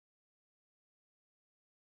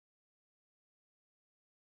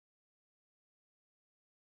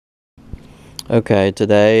Okay,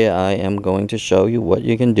 today I am going to show you what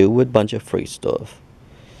you can do with a bunch of free stuff.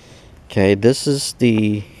 Okay, this is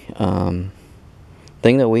the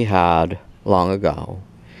thing that we had long ago,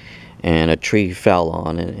 and a tree fell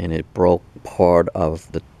on it and it broke part of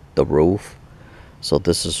the roof. So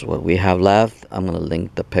this is what we have left. I'm gonna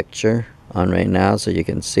link the picture on right now so you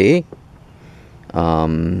can see.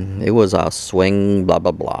 It was a swing, blah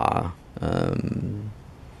blah blah.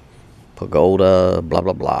 Pagoda, blah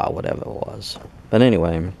blah blah, whatever it was. But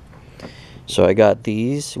anyway, so I got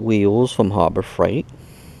these wheels from Harbor Freight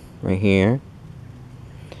right here.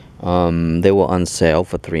 They were on sale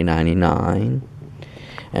for $3.99.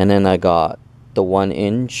 And then I got the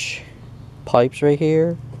 1-inch pipes right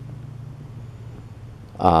here,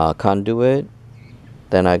 conduit.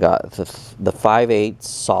 Then I got the 5/8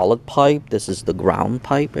 solid pipe. This is the ground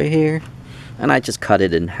pipe right here, and I just cut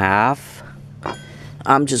it in half.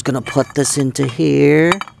 I'm just gonna put this into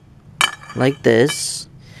here like this,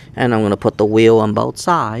 and I'm gonna put the wheel on both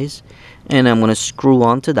sides, and I'm gonna screw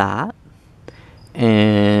onto that,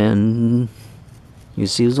 and you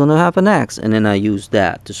see what's gonna happen next. And then I use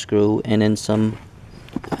that to screw, and then some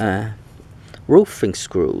roofing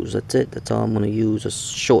screws. That's it. That's all I'm gonna use, a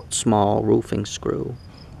short, small roofing screw.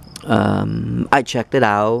 I checked it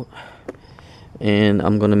out, and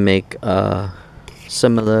I'm gonna make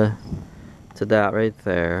similar to that right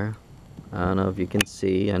there. I don't know if you can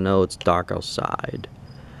see. I know it's dark outside.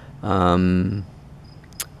 Sort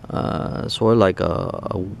of like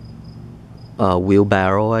a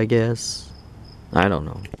wheelbarrow, I guess. I don't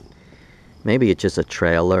know. Maybe it's just a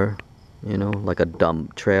trailer, you know, like a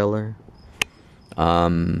dump trailer.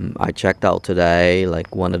 I checked out today,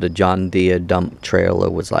 like one of the John Deere dump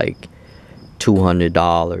trailer was like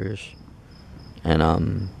 $200,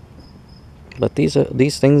 and but these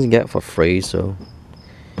things you get for free, so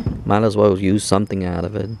might as well use something out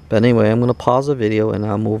of it. But anyway, I'm gonna pause the video and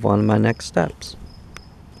I'll move on to my next steps.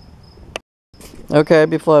 Okay,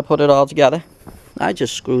 before I put it all together, I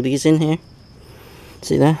just screw these in here.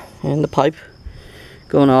 See that? And the pipe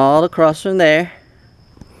going all across from there.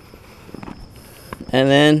 And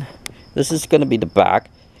then this is going to be the back,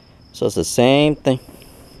 so it's the same thing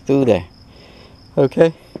through there.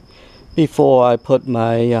 Okay, before I put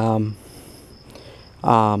my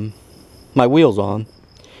my wheels on.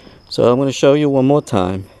 So I'm going to show you one more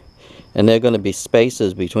time, and there are going to be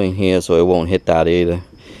spaces between here so it won't hit that either.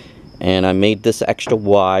 And I made this extra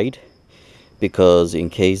wide because in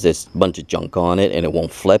case there's a bunch of junk on it, and it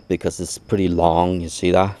won't flip because it's pretty long. You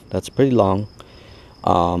see that? That's pretty long.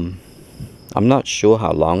 I'm not sure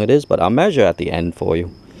how long it is, but I'll measure at the end for you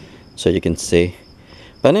so you can see.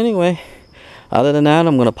 But anyway, other than that,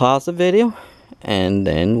 I'm going to pause the video and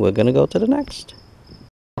then we're going to go to the next.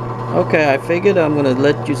 Okay, I figured I'm going to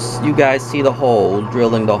let you guys see the hole,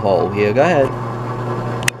 drilling the hole here. Go ahead.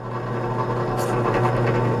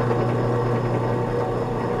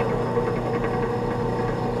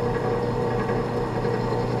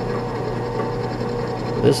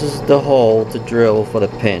 This is the hole to drill for the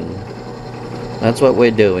pin. That's what we're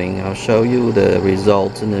doing. I'll show you the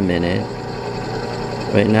results in a minute.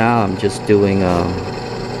 Right now I'm just doing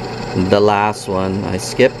the last one. I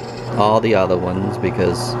skipped all the other ones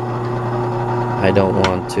because I don't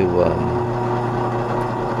want to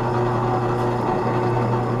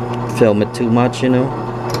film it too much, you know.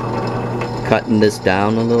 Cutting this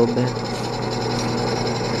down a little bit.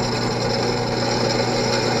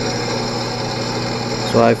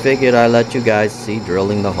 So I figured I'd let you guys see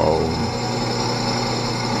drilling the hole.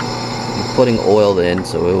 Putting oil in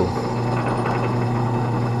so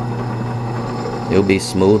it'll be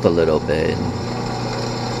smooth a little bit.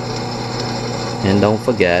 And don't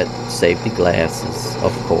forget safety glasses,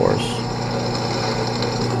 of course.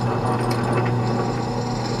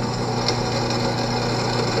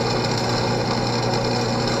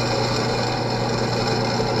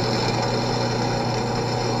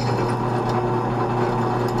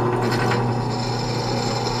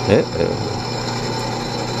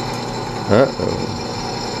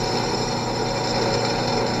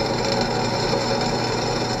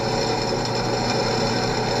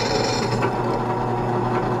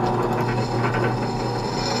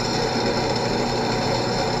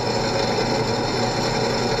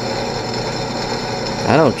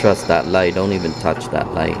 I don't trust that light. Don't even touch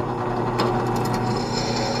that light.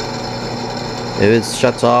 If it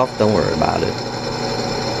shuts off, don't worry about it.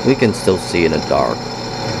 We can still see in the dark.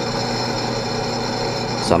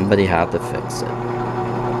 Somebody had to fix it.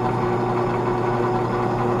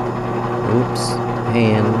 Oops.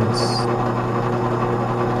 Hands.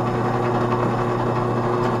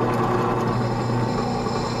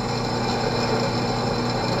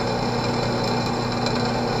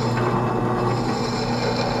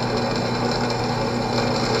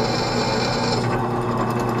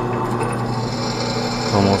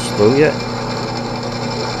 Almost through yet?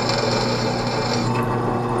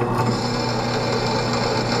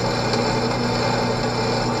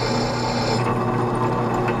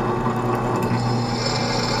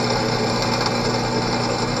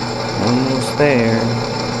 Almost there.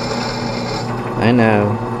 I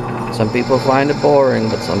know. Some people find it boring,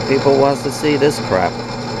 but some people wants to see this crap.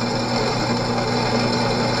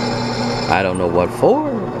 I don't know what for.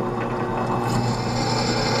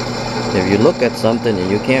 If you look at something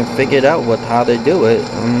and you can't figure it out how they do it,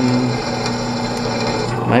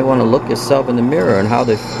 you might want to look yourself in the mirror and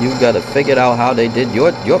you got to figure out how they did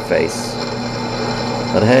your face.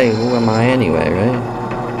 But hey, who am I anyway, right?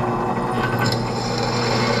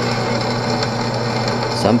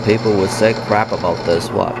 Some people would say crap about this.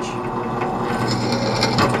 Watch.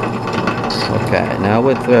 Okay, now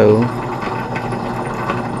we're through.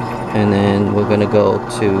 And then we're gonna go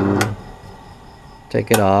to take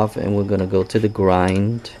it off, and we're gonna go to the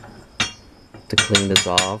grind to clean this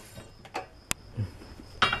off.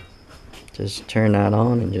 Just turn that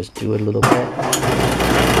on and just do it a little bit.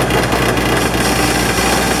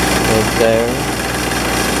 Right there.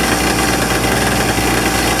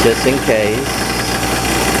 Just in case.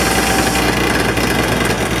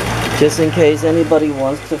 Just in case anybody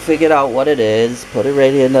wants to figure out what it is, put it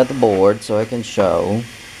right here at the board so I can show.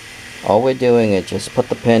 All we're doing is just put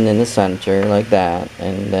the pin in the center like that,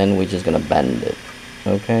 and then we're just gonna bend it.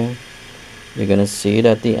 Okay? You're gonna see it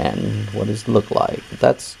at the end, what does it look like.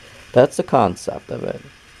 That's the concept of it.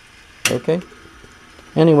 Okay?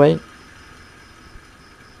 Anyway.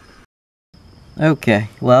 Okay,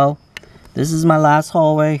 well, this is my last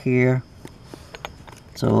hallway here.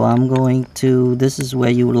 So I'm going to, this is where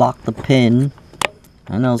you lock the pin.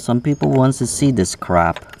 I know some people wants to see this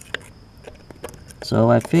crap.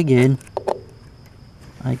 So I figured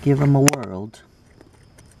I'd give them a whirl.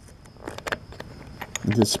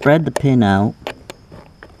 Just spread the pin out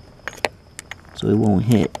so it won't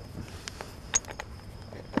hit.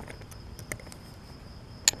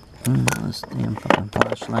 This damn fucking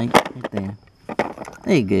flashlight right there.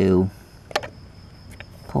 There you go.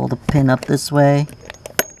 Pull the pin up this way.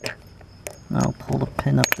 Now pull the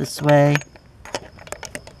pin up this way.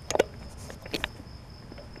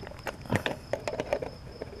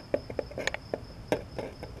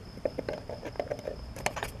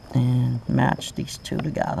 And match these two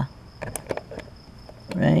together.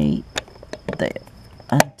 Right there.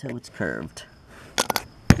 Until it's curved.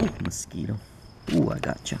 Ooh, mosquito. Ooh, I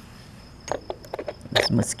got you.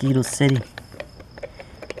 It's Mosquito City.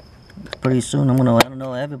 Pretty soon I don't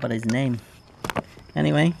know everybody's name.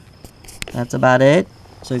 Anyway, that's about it.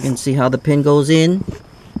 So you can see how the pin goes in.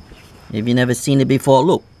 If you never seen it before,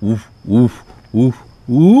 look. Woof, woof, woof,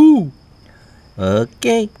 woo.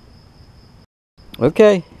 Okay.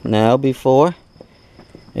 Okay, now before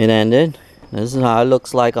it ended, this is how it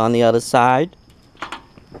looks like on the other side.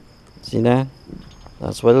 See that?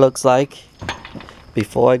 That's what it looks like.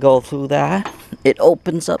 Before I go through that, it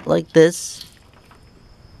opens up like this.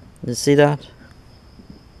 You see that?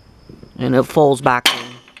 And it folds back in,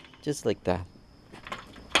 just like that.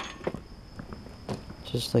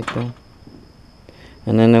 Just like that.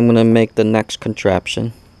 And then I'm gonna make the next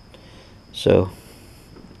contraption. So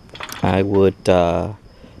I would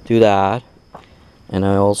do that. And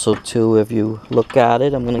I also too, if you look at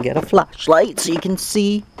it, I'm gonna get a flashlight so you can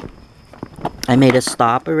see. I made a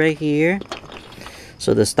stopper right here.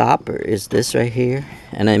 So the stopper is this right here,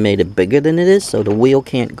 and I made it bigger than it is so the wheel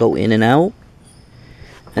can't go in and out.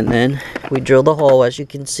 And then we drill the hole as you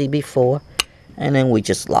can see before, and then we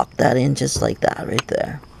just lock that in just like that right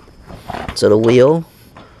there. So the wheel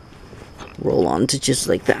roll onto just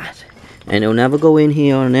like that, and it'll never go in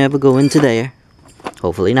here or never go into there.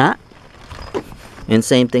 Hopefully not. And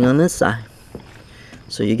same thing on this side.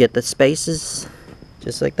 So you get the spaces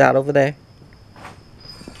just like that over there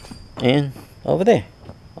and over there.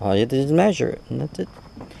 All you do is measure it, and that's it.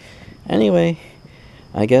 Anyway,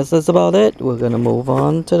 I guess that's about it. We're gonna move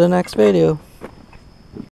on to the next video.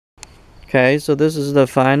 Okay, so this is the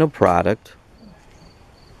final product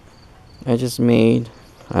I just made.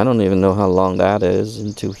 I don't even know how long that is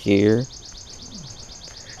into here.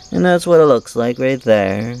 And that's what it looks like right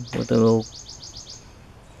there with the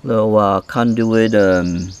little conduit.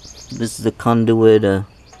 This is the conduit.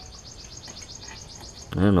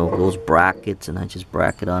 I don't know, those brackets, and I just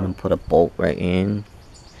bracket on and put a bolt right in.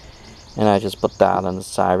 And I just put that on the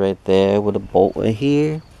side right there with a bolt right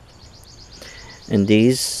here. And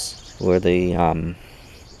these were the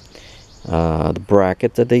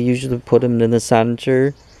brackets that they usually put them in the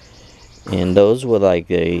center. And those were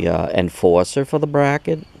like a enforcer for the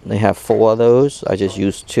bracket. They have 4 of those. I just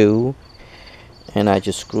used 2. and I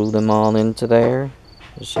just screw them all into there.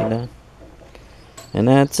 You see that? And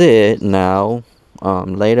that's it. Now,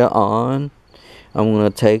 later on, I'm gonna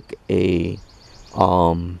take a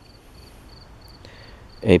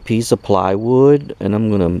piece of plywood, and I'm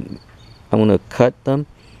gonna cut them,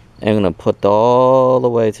 and I'm gonna put all the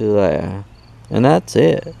way to there, and that's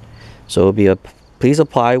it. So it'll be a piece of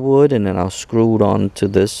plywood, and then I'll screw it onto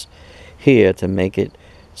this here to make it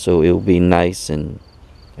so it'll be nice and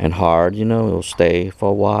hard, you know, it'll stay for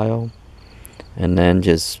a while. And then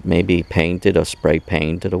just maybe paint it or spray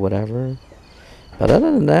paint it or whatever. But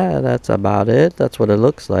other than that, that's about it. That's what it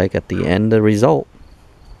looks like at the end, the result.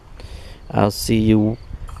 I'll see you,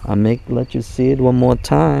 let you see it one more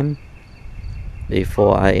time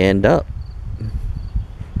before I end up.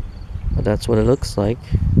 But that's what it looks like.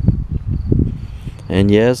 And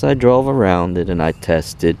yes, I drove around it and I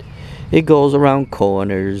tested. It goes around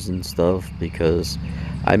corners and stuff because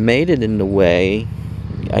I made it in the way.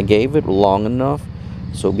 I gave it long enough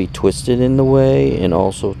so it'll be twisted in the way, and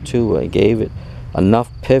also too I gave it enough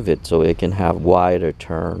pivot so it can have wider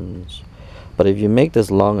turns. But if you make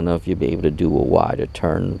this long enough, you'll be able to do a wider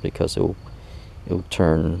turn because it'll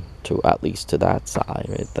turn to at least to that side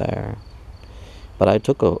right there. But I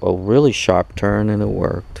took a really sharp turn and it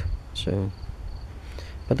worked. So,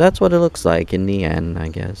 but that's what it looks like in the end, I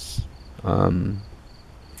guess.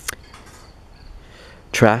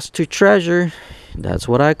 Trash to treasure, that's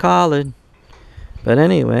what I call it. But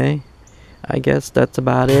anyway, I guess that's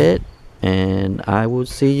about it, and I will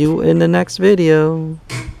see you in the next video.